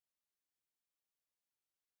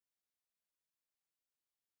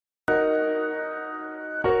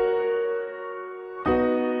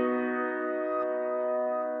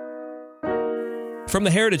From the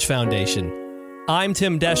Heritage Foundation, I'm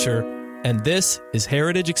Tim Descher, and this is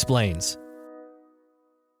Heritage Explains.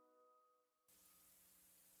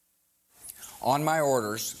 On my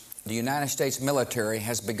orders, the United States military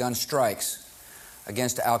has begun strikes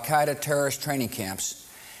against al-Qaeda terrorist training camps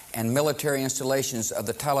and military installations of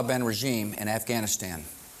the Taliban regime in Afghanistan.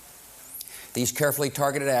 These carefully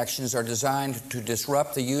targeted actions are designed to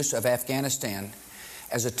disrupt the use of Afghanistan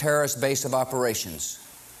as a terrorist base of operations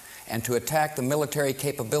and to attack the military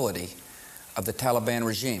capability of the Taliban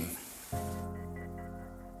regime.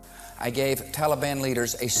 I gave Taliban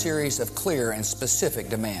leaders a series of clear and specific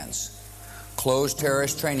demands: close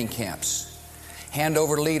terrorist training camps, hand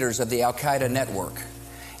over leaders of the al-Qaeda network,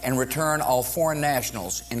 and return all foreign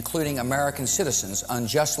nationals, including American citizens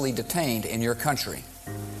unjustly detained in your country.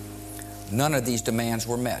 None of these demands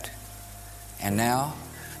were met, and now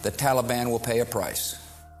the Taliban will pay a price.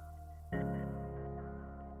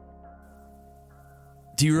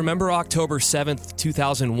 Do you remember October 7th,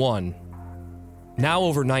 2001, now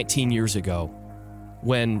over 19 years ago,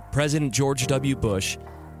 when President George W. Bush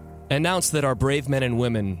announced that our brave men and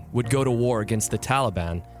women would go to war against the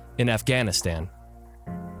Taliban in Afghanistan?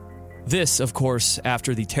 This, of course,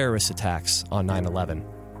 after the terrorist attacks on 9/11.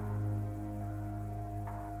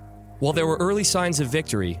 While there were early signs of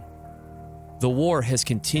victory, the war has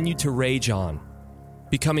continued to rage on,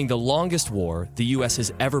 becoming the longest war the U.S.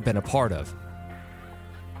 has ever been a part of.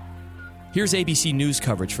 Here's ABC News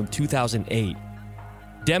coverage from 2008,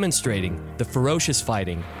 demonstrating the ferocious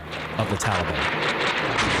fighting of the Taliban.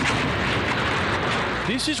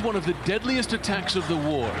 This is one of the deadliest attacks of the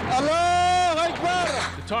war. Allahu Akbar!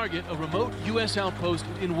 The target, a remote U.S. outpost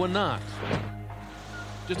in Wanat.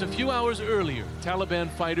 Just a few hours earlier, Taliban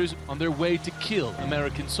fighters on their way to kill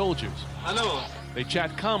American soldiers. Hello. They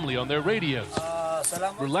chat calmly on their radios.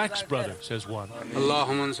 Relax, brother, says one.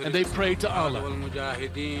 And they pray to Allah.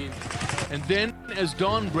 And then, as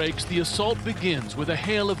dawn breaks, the assault begins with a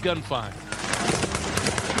hail of gunfire.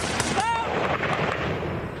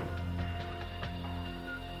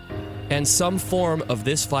 And some form of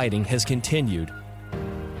this fighting has continued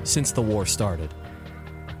since the war started.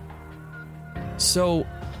 So,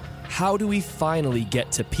 how do we finally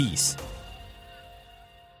get to peace?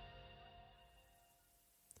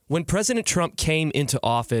 When President Trump came into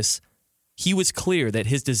office, he was clear that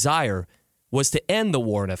his desire was to end the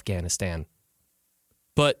war in Afghanistan.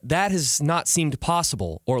 But that has not seemed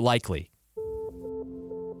possible or likely.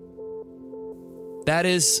 That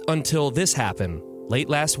is until this happened late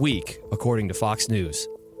last week, according to Fox News.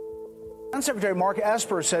 Defense Secretary Mark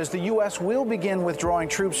Esper says the U.S. will begin withdrawing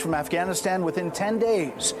troops from Afghanistan within 10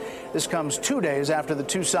 days. This comes 2 days after the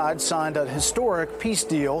two sides signed a historic peace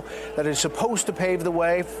deal that is supposed to pave the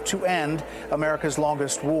way to end America's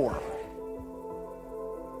longest war.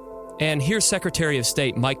 And here's Secretary of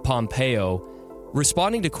State Mike Pompeo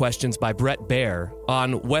responding to questions by Bret Baier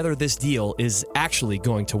on whether this deal is actually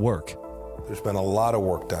going to work. There's been a lot of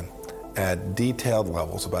work done at detailed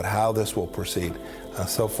levels about how this will proceed.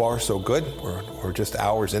 So far, so good. We're just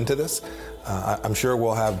hours into this. I'm sure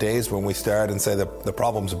we'll have days when we start and say that the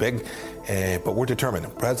problem's big, but we're determined. The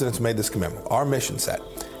President's made this commitment. Our mission set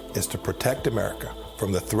is to protect America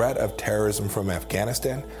from the threat of terrorism from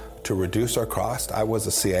Afghanistan, to reduce our cost. I was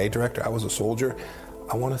a CIA director. I was a soldier.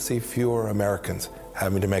 I want to see fewer Americans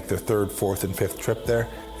having to make their third, fourth, and fifth trip there,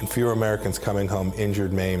 and fewer Americans coming home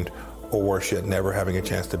injured, maimed, or worse yet, never having a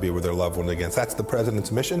chance to be with their loved one again. That's the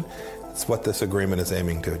President's mission. It's what this agreement is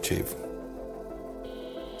aiming to achieve.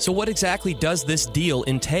 So what exactly does this deal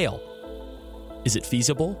entail? Is it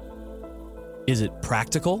feasible? Is it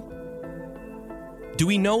practical? Do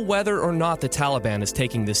we know whether or not the Taliban is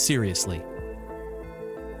taking this seriously?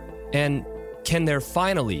 And can there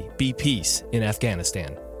finally be peace in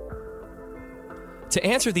Afghanistan? To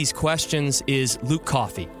answer these questions is Luke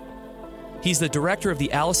Coffey. He's the director of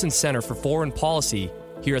the Allison Center for Foreign Policy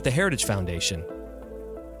here at the Heritage Foundation.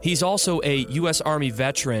 He's also a U.S. Army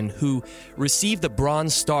veteran who received the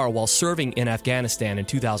Bronze Star while serving in Afghanistan in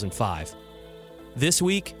 2005. This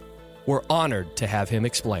week, we're honored to have him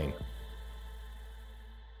explain.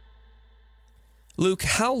 Luke,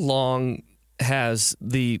 how long has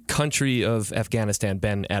the country of Afghanistan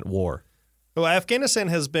been at war? Well, Afghanistan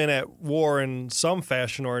has been at war in some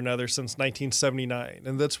fashion or another since 1979,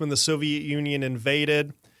 and that's when the Soviet Union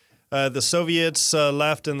invaded. The Soviets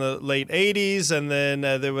left in the late 80s, and then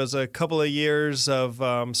there was a couple of years of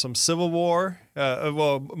some civil war.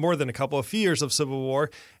 More than a few years of civil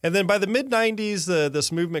war. And then by the mid-90s,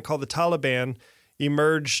 this movement called the Taliban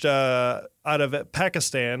emerged out of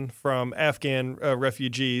Pakistan from Afghan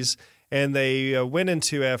refugees. And they went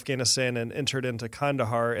into Afghanistan and entered into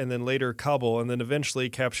Kandahar and then later Kabul and then eventually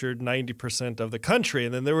captured 90% of the country.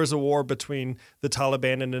 And then there was a war between the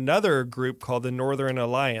Taliban and another group called the Northern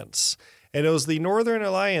Alliance. And it was the Northern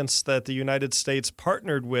Alliance that the United States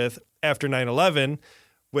partnered with after 9/11,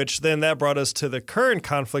 which then that brought us to the current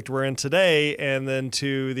conflict we're in today and then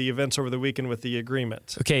to the events over the weekend with the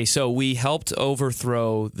agreement. Okay, so we helped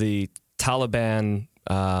overthrow the Taliban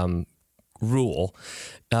rule,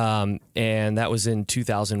 and that was in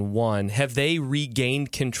 2001. Have they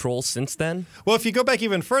regained control since then? Well, if you go back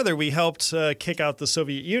even further, we helped kick out the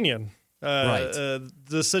Soviet Union.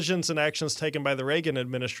 Decisions and actions taken by the Reagan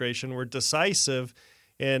administration were decisive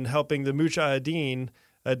in helping the Mujahideen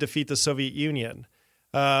defeat the Soviet Union.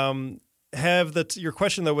 Your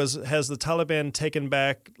question, though, was, has the Taliban taken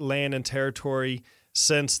back land and territory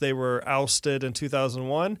since they were ousted in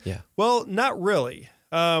 2001? Yeah. Well, not really.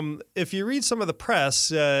 If you read some of the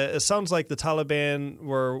press, it sounds like the Taliban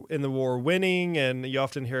were in the war winning, and you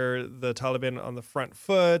often hear the Taliban on the front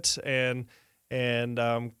foot and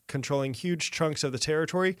controlling huge chunks of the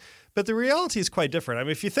territory. But the reality is quite different. I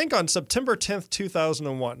mean, if you think on September 10th,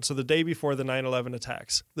 2001, so the day before the 9/11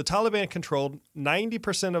 attacks, the Taliban controlled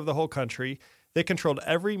 90% of the whole country. They controlled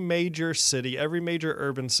every major city, every major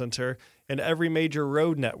urban center, and every major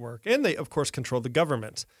road network. And they, of course, controlled the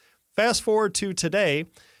government. Fast forward to today,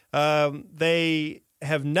 they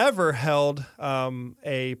have never held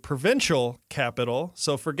a provincial capital.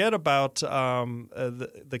 So forget about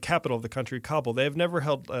the capital of the country, Kabul. They have never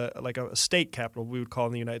held like a state capital, we would call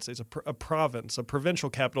in the United States, a province, a provincial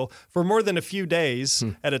capital, for more than a few days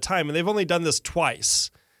at a time. And they've only done this twice,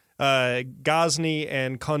 Ghazni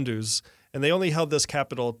and Kunduz. And they only held this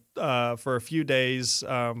capital for a few days,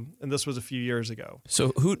 and this was a few years ago.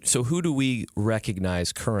 So who do we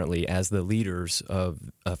recognize currently as the leaders of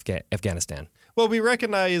Afghanistan? Well, we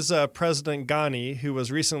recognize President Ghani, who was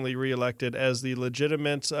recently reelected as the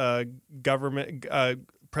legitimate government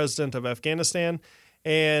president of Afghanistan,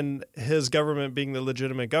 and his government being the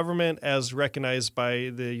legitimate government as recognized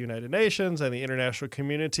by the United Nations and the international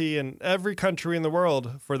community and every country in the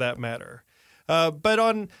world, for that matter.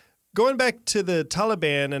 Going back to the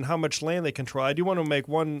Taliban and how much land they control, I do want to make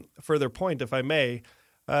one further point, if I may.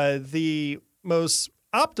 The most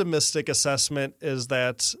optimistic assessment is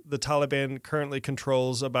that the Taliban currently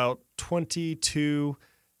controls about 22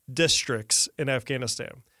 districts in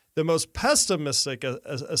Afghanistan. The most pessimistic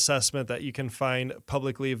assessment that you can find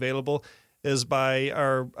publicly available is by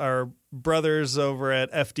our brothers over at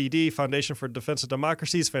FDD, Foundation for Defense of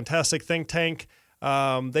Democracy's fantastic think tank.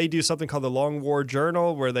 They do something called the Long War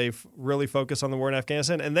Journal, where they really focus on the war in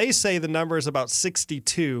Afghanistan, and they say the number is about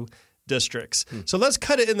 62 districts. So let's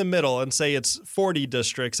cut it in the middle and say it's 40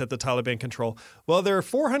 districts that the Taliban control. Well, there are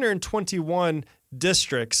 421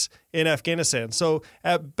 districts in Afghanistan. So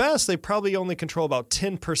at best, they probably only control about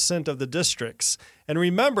 10% of the districts. And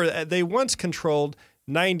remember, they once controlled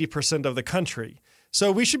 90% of the country.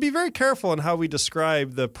 So we should be very careful in how we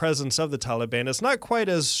describe the presence of the Taliban. It's not quite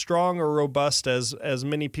as strong or robust as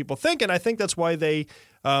many people think, and I think that's why they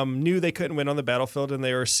knew they couldn't win on the battlefield and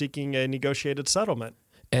they were seeking a negotiated settlement.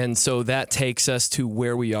 And so that takes us to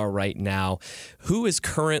where we are right now. Who is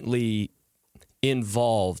currently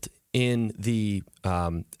involved in the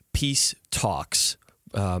peace talks?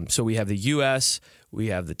 So we have the U.S., we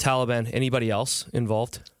have the Taliban. Anybody else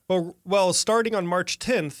involved? Well, starting on March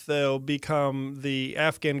 10th, they'll become the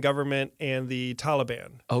Afghan government and the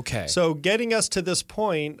Taliban. Okay. So getting us to this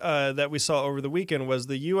point that we saw over the weekend was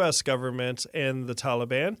the U.S. government and the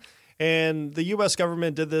Taliban. And the U.S.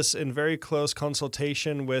 government did this in very close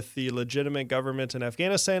consultation with the legitimate government in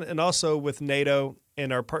Afghanistan and also with NATO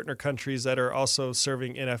and our partner countries that are also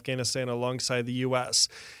serving in Afghanistan alongside the U.S.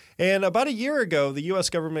 And about a year ago, the U.S.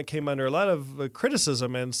 government came under a lot of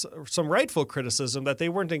criticism and some rightful criticism that they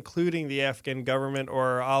weren't including the Afghan government or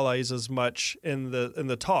our allies as much in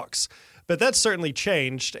the talks. But that's certainly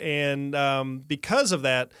changed. And because of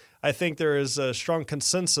that, I think there is a strong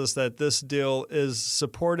consensus that this deal is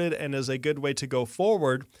supported and is a good way to go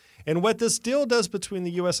forward. And what this deal does between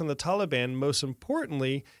the U.S. and the Taliban, most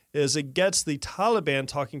importantly, is it gets the Taliban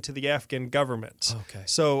talking to the Afghan government. Okay.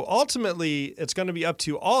 So ultimately, it's going to be up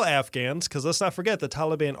to all Afghans, because let's not forget the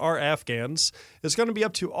Taliban are Afghans. It's going to be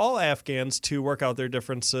up to all Afghans to work out their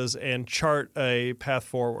differences and chart a path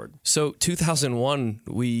forward. So 2001,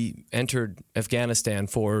 we entered Afghanistan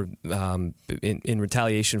for in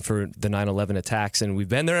retaliation for the 9/11 attacks, and we've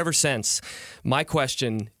been there ever since. My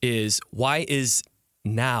question is, why is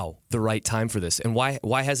now the right time for this, and why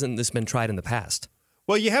hasn't this been tried in the past?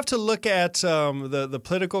 Well, you have to look at the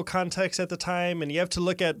political context at the time, and you have to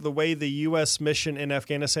look at the way the U.S. mission in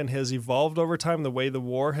Afghanistan has evolved over time, the way the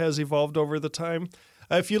war has evolved over the time.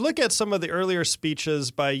 If you look at some of the earlier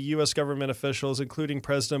speeches by U.S. government officials, including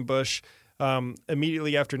President Bush,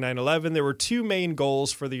 immediately after 9/11, there were two main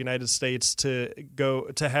goals for the United States to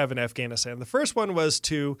have in Afghanistan. The first one was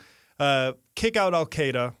to kick out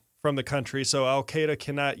al-Qaeda from the country, so al-Qaeda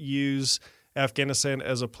cannot use Afghanistan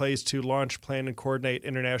as a place to launch, plan, and coordinate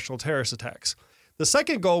international terrorist attacks. The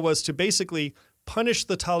second goal was to basically punish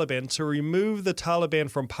the Taliban, to remove the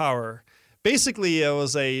Taliban from power. Basically, it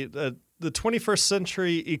was the 21st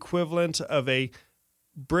century equivalent of a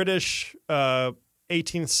British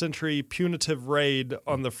 18th century punitive raid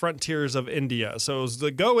on the frontiers of India. So it was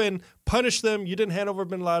to go in, punish them. You didn't hand over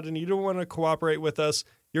bin Laden. You don't want to cooperate with us.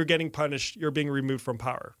 You're getting punished. You're being removed from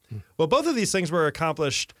power. Well, both of these things were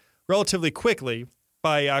accomplished relatively quickly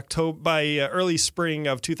by early spring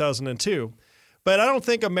of 2002. But I don't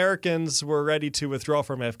think Americans were ready to withdraw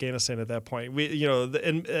from Afghanistan at that point.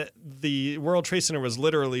 The World Trade Center was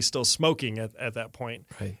literally still smoking at that point.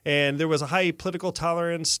 Right. And there was a high political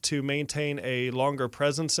tolerance to maintain a longer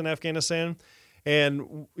presence in Afghanistan.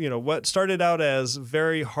 And what started out as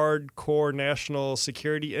very hardcore national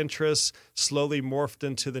security interests slowly morphed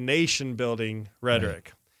into the nation-building rhetoric.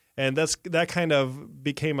 Right. And that kind of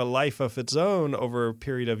became a life of its own over a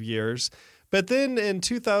period of years. But then in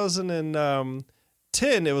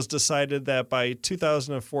 2010, it was decided that by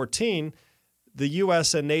 2014, the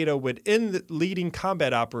U.S. and NATO would end leading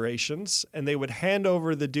combat operations, and they would hand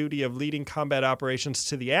over the duty of leading combat operations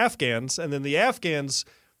to the Afghans, and then the Afghans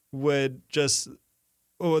would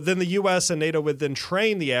then the U.S. and NATO would then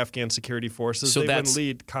train the Afghan security forces. So they wouldn't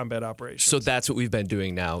lead combat operations. So that's what we've been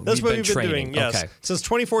doing now. That's what we've been doing, yes. Okay. Since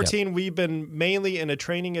 2014, we've been mainly in a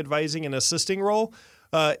training, advising, and assisting role.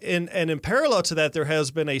 And in parallel to that, there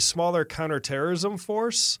has been a smaller counterterrorism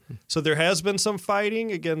force. So there has been some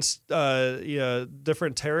fighting against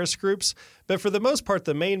different terrorist groups. But for the most part,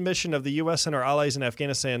 the main mission of the U.S. and our allies in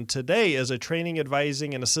Afghanistan today is a training,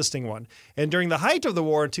 advising, and assisting one. And during the height of the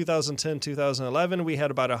war in 2010, 2011, we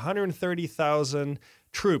had about 130,000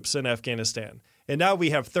 troops in Afghanistan. And now we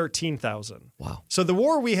have 13,000. Wow. So the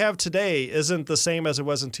war we have today isn't the same as it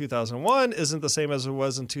was in 2001, isn't the same as it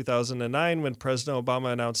was in 2009 when President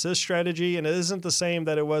Obama announced his strategy, and it isn't the same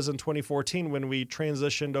that it was in 2014 when we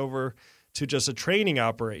transitioned over to just a training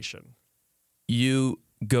operation. You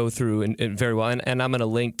go through and very well, and I'm going to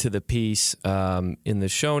link to the piece in the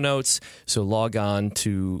show notes, so log on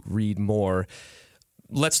to read more.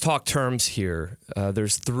 Let's talk terms here.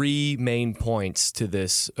 There's three main points to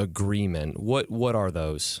this agreement. What are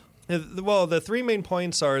those? Well, the three main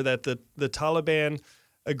points are that the Taliban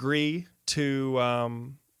agree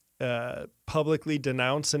to publicly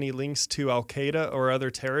denounce any links to al-Qaeda or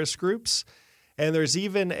other terrorist groups. And there's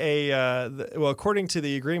even according to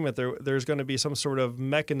the agreement, there's going to be some sort of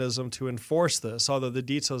mechanism to enforce this, although the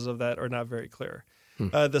details of that are not very clear.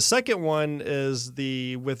 The second one is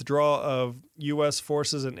the withdrawal of U.S.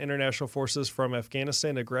 forces and international forces from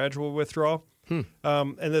Afghanistan, a gradual withdrawal. And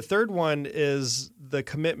the third one is the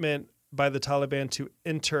commitment by the Taliban to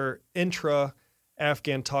enter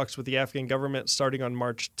intra-Afghan talks with the Afghan government starting on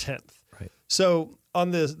March 10th. Right. So on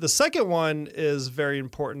the second one is very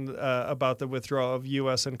important about the withdrawal of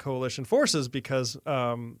U.S. and coalition forces because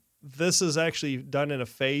this is actually done in a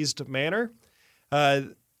phased manner.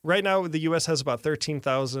 Right now, the U.S. has about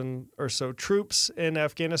 13,000 or so troops in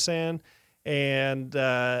Afghanistan, and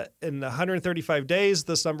in 135 days,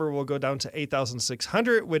 this number will go down to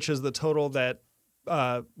 8,600, which is the total that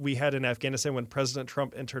we had in Afghanistan when President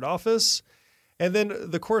Trump entered office. And then over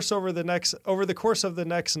the course of the next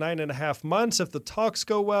 9.5 months, if the talks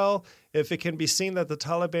go well, if it can be seen that the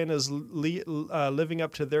Taliban is living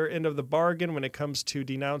up to their end of the bargain when it comes to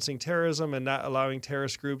denouncing terrorism and not allowing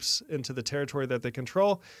terrorist groups into the territory that they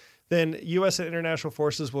control, then U.S. and international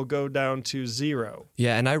forces will go down to zero.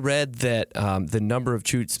 Yeah, and I read that the number of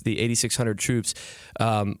troops, the 8,600 troops,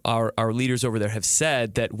 our leaders over there have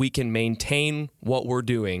said that we can maintain what we're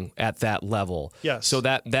doing at that level. Yes. So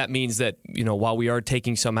that means that while we are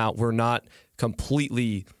taking some out, we're not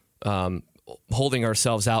completely holding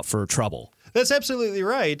ourselves out for trouble. That's absolutely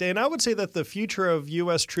right. And I would say that the future of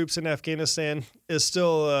U.S. troops in Afghanistan is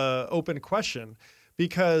still an open question.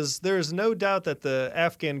 Because there is no doubt that the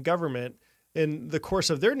Afghan government, in the course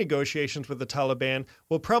of their negotiations with the Taliban,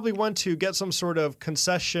 will probably want to get some sort of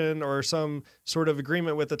concession or some sort of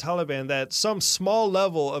agreement with the Taliban that some small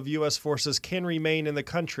level of U.S. forces can remain in the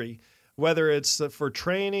country, whether it's for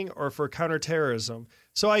training or for counterterrorism.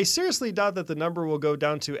 So I seriously doubt that the number will go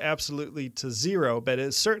down to absolutely to zero, but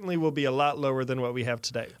it certainly will be a lot lower than what we have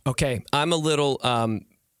today. Okay, I'm a little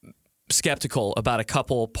skeptical about a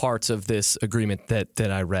couple parts of this agreement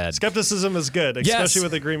that I read. Skepticism is good, especially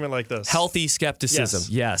with an agreement like this. Healthy skepticism,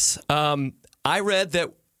 yes. I read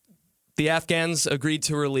that the Afghans agreed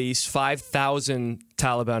to release 5,000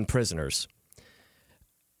 Taliban prisoners.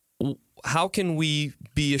 How can we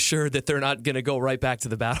be assured that they're not going to go right back to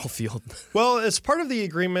the battlefield? Well, as part of the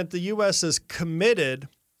agreement, the U.S. is committed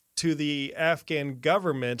to the Afghan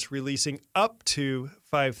government releasing up to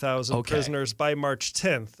 5,000 prisoners by March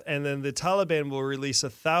 10th. And then the Taliban will release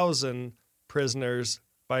 1,000 prisoners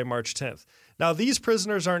by March 10th. Now, these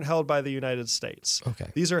prisoners aren't held by the United States.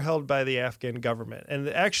 Okay. These are held by the Afghan government. And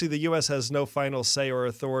actually, the U.S. has no final say or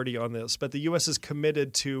authority on this, but the U.S. is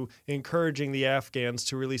committed to encouraging the Afghans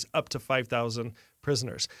to release up to 5,000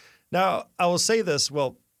 prisoners. Now, I will say this.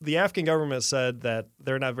 Well, the Afghan government said that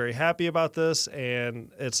they're not very happy about this,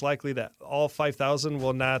 and it's likely that all 5,000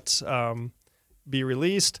 will not be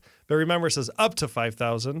released. But remember, it says up to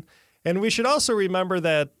 5,000. And we should also remember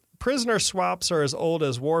that prisoner swaps are as old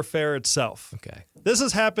as warfare itself. Okay. This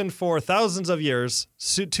has happened for thousands of years,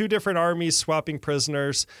 two different armies swapping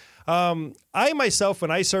prisoners. I myself,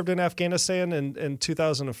 when I served in Afghanistan in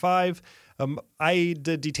 2005, I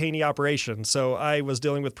did detainee operations. So I was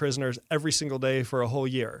dealing with prisoners every single day for a whole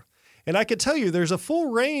year. And I could tell you there's a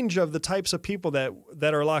full range of the types of people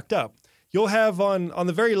that are locked up. You'll have on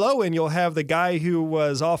the very low end, you'll have the guy who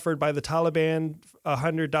was offered by the Taliban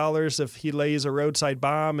 $100 if he lays a roadside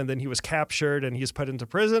bomb, and then he was captured and he's put into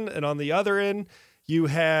prison. And on the other end, you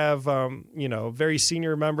have very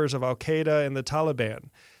senior members of Al-Qaeda and the Taliban.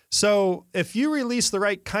 So if you release the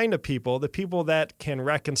right kind of people, the people that can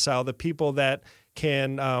reconcile, the people that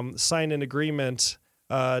can sign an agreement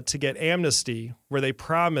to get amnesty, where they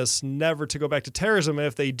promise never to go back to terrorism, and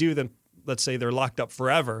if they do, then let's say they're locked up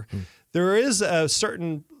forever. There is a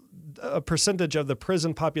certain percentage of the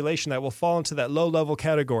prison population that will fall into that low-level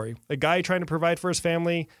category. A guy trying to provide for his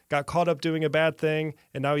family got caught up doing a bad thing,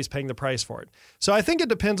 and now he's paying the price for it. So I think it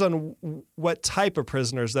depends on what type of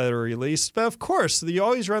prisoners that are released. But of course, you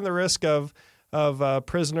always run the risk of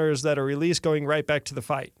prisoners that are released going right back to the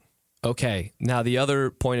fight. Okay. Now, the other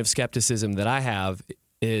point of skepticism that I have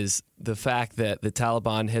is the fact that the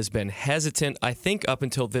Taliban has been hesitant, I think up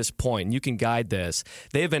until this point, and you can guide this,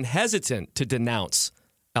 they have been hesitant to denounce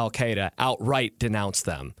Al-Qaeda, outright denounce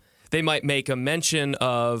them. They might make a mention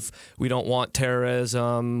of we don't want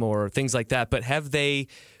terrorism or things like that, but have they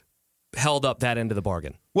held up that end of the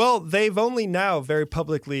bargain? Well, they've only now very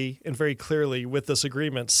publicly and very clearly with this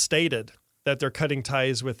agreement stated that they're cutting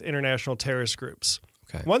ties with international terrorist groups.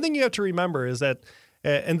 Okay. One thing you have to remember is that,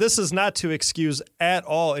 and this is not to excuse at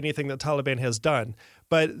all anything that Taliban has done,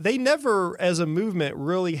 but they never, as a movement,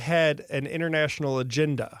 really had an international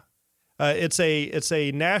agenda. It's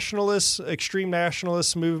a nationalist, extreme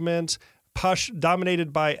nationalist movement,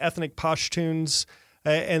 dominated by ethnic Pashtuns,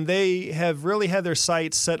 and they have really had their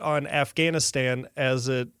sights set on Afghanistan as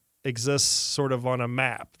it exists sort of on a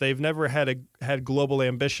map. They've never had global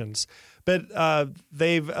ambitions, but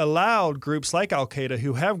they've allowed groups like Al-Qaeda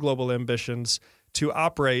who have global ambitions to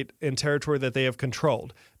operate in territory that they have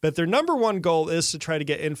controlled. But their number one goal is to try to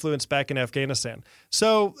get influence back in Afghanistan.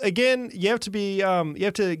 So again, you have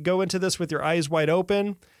to go into this with your eyes wide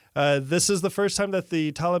open. This is the first time that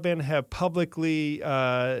the Taliban have publicly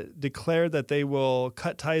declared that they will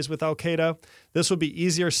cut ties with Al-Qaeda. This will be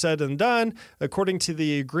easier said than done. According to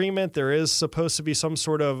the agreement, there is supposed to be some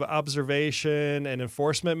sort of observation and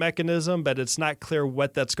enforcement mechanism, but it's not clear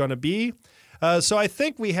what that's going to be. So I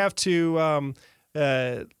think we have to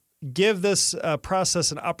give this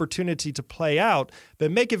process an opportunity to play out,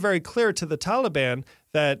 but make it very clear to the Taliban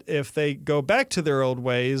that if they go back to their old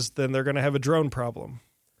ways, then they're going to have a drone problem.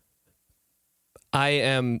 I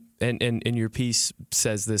am, and your piece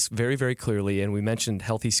says this very, very clearly, and we mentioned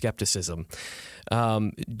healthy skepticism.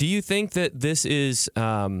 Do you think that this is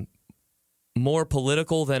more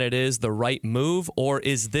political than it is the right move, or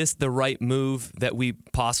is this the right move that we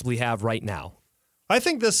possibly have right now? I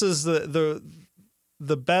think this is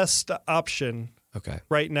the best option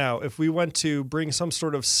right now if we want to bring some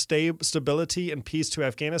sort of stability and peace to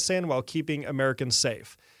Afghanistan while keeping Americans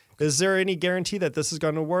safe. Is there any guarantee that this is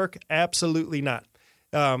going to work? Absolutely not.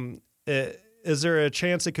 Is there a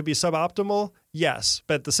chance it could be suboptimal? Yes.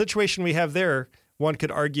 But the situation we have there, one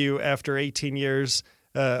could argue after 18 years,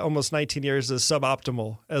 almost 19 years, is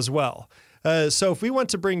suboptimal as well. So if we want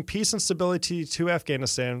to bring peace and stability to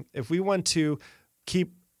Afghanistan, if we want to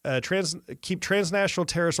keep transnational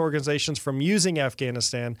terrorist organizations from using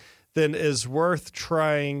Afghanistan, then is worth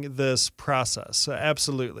trying this process.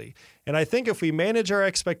 Absolutely. And I think if we manage our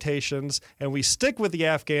expectations and we stick with the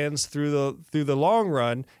Afghans through the long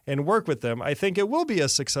run and work with them, I think it will be a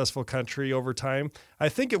successful country over time. I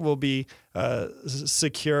think it will be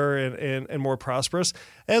secure and more prosperous.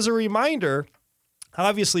 As a reminder,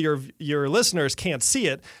 obviously your listeners can't see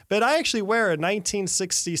it, but I actually wear a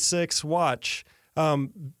 1966 watch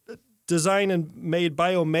designed and made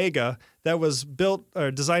by Omega that was built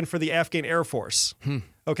or designed for the Afghan Air Force.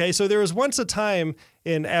 Okay, so there was once a time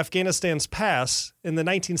in Afghanistan's past in the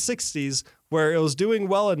 1960s where it was doing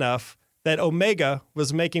well enough that Omega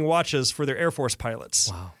was making watches for their Air Force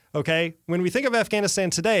pilots. Wow. Okay, when we think of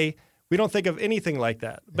Afghanistan today, we don't think of anything like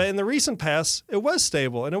that. But in the recent past, it was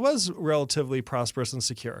stable and it was relatively prosperous and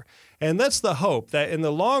secure. And that's the hope, that in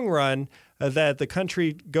the long run, that the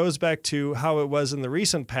country goes back to how it was in the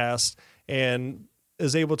recent past and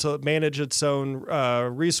is able to manage its own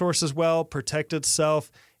resources well, protect itself,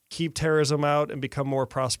 keep terrorism out, and become more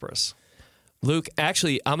prosperous. Luke,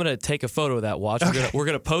 actually, I'm going to take a photo of that watch. Okay. We're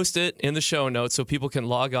going to post it in the show notes so people can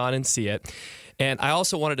log on and see it. And I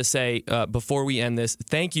also wanted to say, before we end this,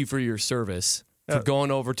 thank you for your service, for going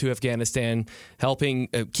over to Afghanistan, helping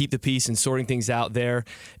keep the peace and sorting things out there,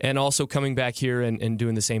 and also coming back here and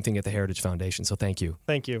doing the same thing at the Heritage Foundation. So thank you.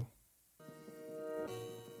 Thank you.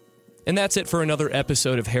 And that's it for another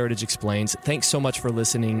episode of Heritage Explains. Thanks so much for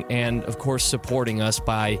listening and, of course, supporting us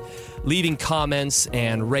by leaving comments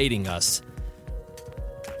and rating us.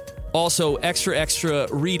 Also, extra,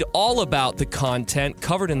 read all about the content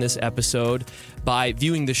covered in this episode by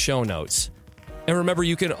viewing the show notes. And remember,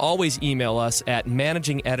 you can always email us at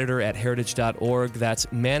managingeditor@heritage.org. That's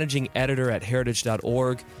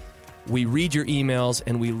managingeditor@heritage.org. We read your emails,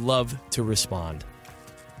 and we love to respond.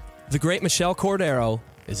 The great Michelle Cordero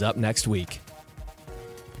is up next week.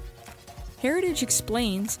 Heritage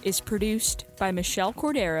Explains is produced by Michelle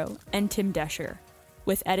Cordero and Tim Desher,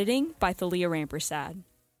 with editing by Thalia Rampersad.